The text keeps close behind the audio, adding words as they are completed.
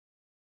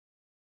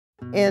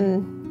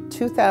In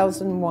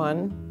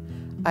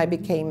 2001, I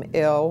became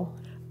ill.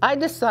 I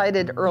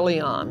decided early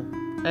on,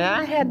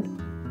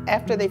 and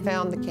after they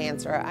found the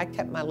cancer, I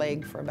kept my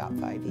leg for about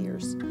 5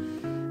 years.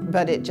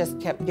 But it just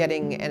kept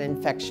getting an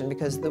infection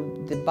because the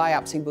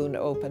biopsy wound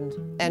opened.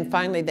 And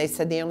finally they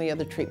said, the only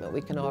other treatment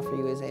we can offer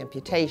you is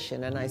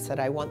amputation. And I said,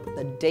 I want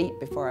the date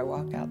before I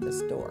walk out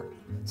this door.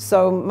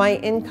 So my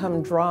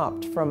income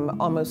dropped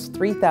from almost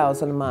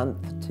 $3,000 a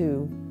month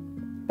to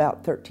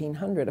about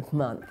 $1,300 a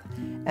month.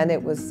 And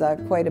it was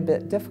quite a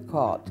bit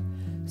difficult.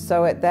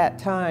 So at that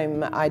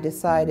time, I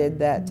decided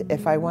that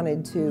if I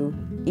wanted to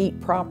eat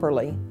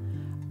properly,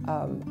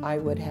 I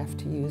would have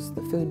to use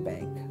the food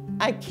bank.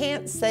 I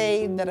can't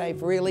say that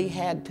I've really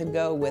had to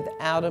go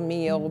without a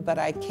meal, but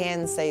I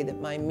can say that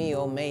my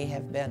meal may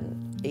have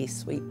been a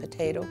sweet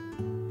potato.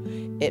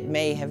 It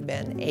may have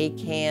been a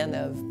can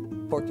of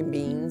pork and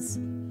beans.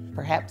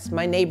 Perhaps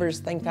my neighbors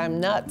think I'm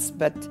nuts,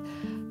 but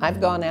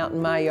I've gone out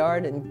in my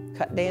yard and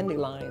cut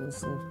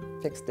dandelions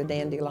and fixed a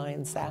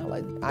dandelion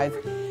salad. I've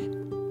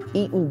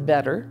eaten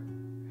better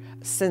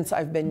since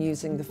I've been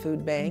using the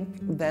food bank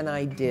than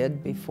I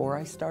did before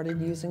I started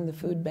using the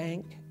food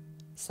bank.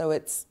 So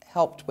it's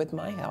helped with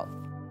my health.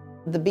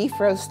 The beef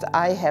roast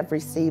I have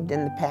received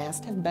in the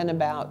past have been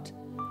about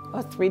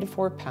 3 to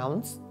 4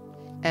 pounds.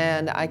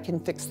 And I can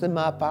fix them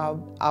up.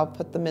 I'll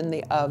put them in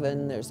the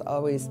oven. There's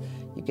always,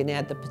 you can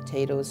add the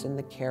potatoes and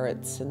the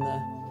carrots and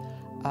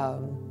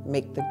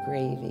make the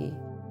gravy.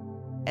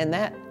 And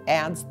that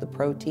adds the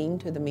protein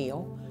to the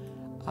meal,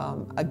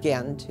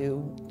 again,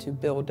 to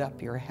build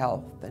up your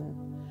health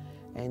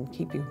and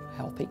keep you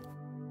healthy.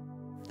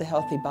 The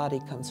healthy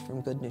body comes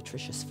from good,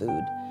 nutritious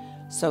food.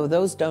 So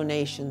those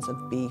donations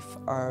of beef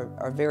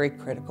are very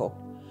critical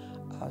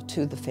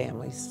to the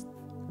families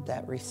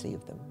that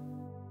receive them.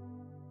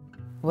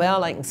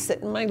 Well, I can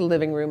sit in my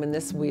living room in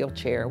this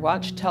wheelchair,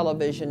 watch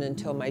television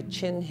until my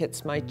chin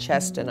hits my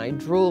chest and I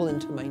drool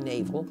into my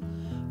navel,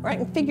 or I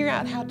can figure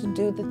out how to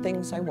do the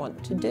things I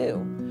want to do.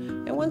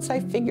 And once I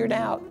figured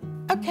out,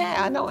 okay,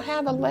 I don't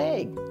have a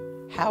leg.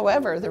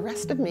 However, the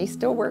rest of me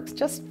still works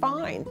just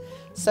fine.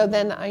 So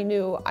then I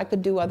knew I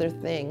could do other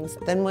things.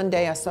 Then one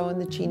day I saw in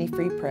the Cheney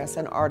Free Press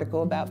an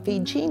article about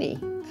Feed Cheney.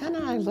 And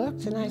I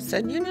looked and I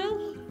said, you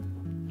know,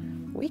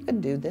 we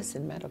could do this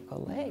in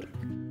medical aid.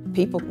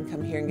 People can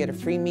come here and get a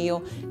free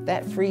meal.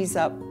 That frees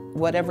up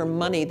whatever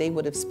money they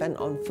would have spent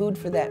on food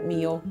for that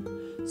meal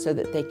so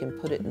that they can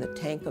put it in the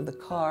tank of the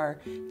car,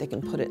 they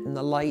can put it in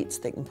the lights,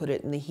 they can put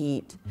it in the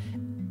heat.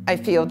 I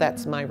feel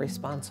that's my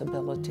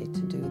responsibility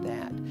to do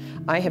that.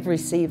 I have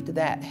received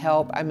that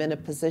help. I'm in a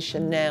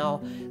position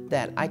now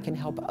that I can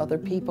help other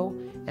people,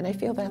 and I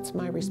feel that's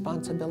my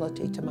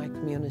responsibility to my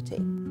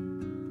community.